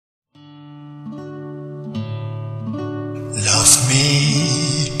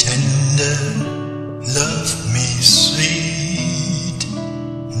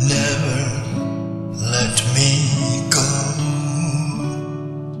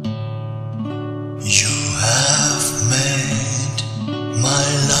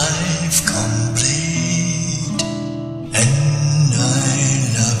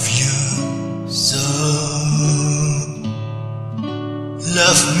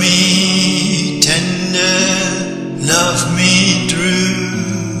me tender, love me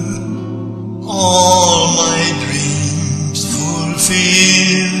true, all my dreams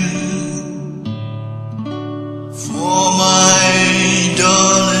fulfill. For my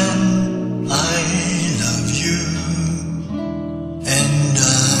darling, I love you, and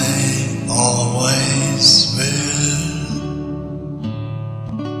I always will.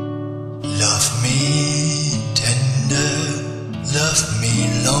 Love me tender, love me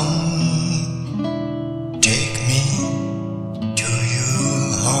long, take me to your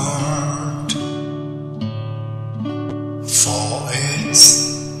heart, for it's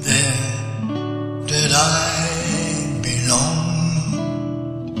there that I belong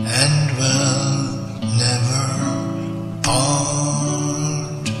and will never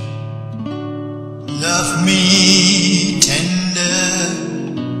part. Love me tender,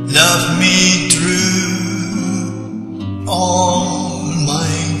 love me true, all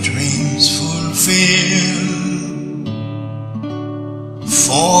my dreams fulfill.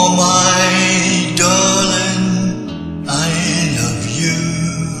 For my darling, I love you,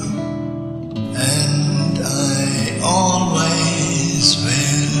 and I always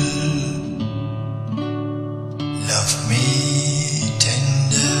will. Love me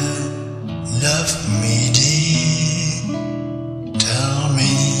tender, love me deep, tell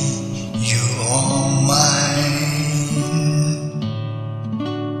me you are mine.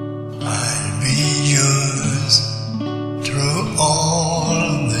 I'll be yours through all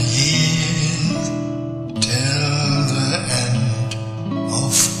the years, till the end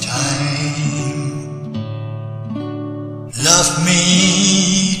of time. Love me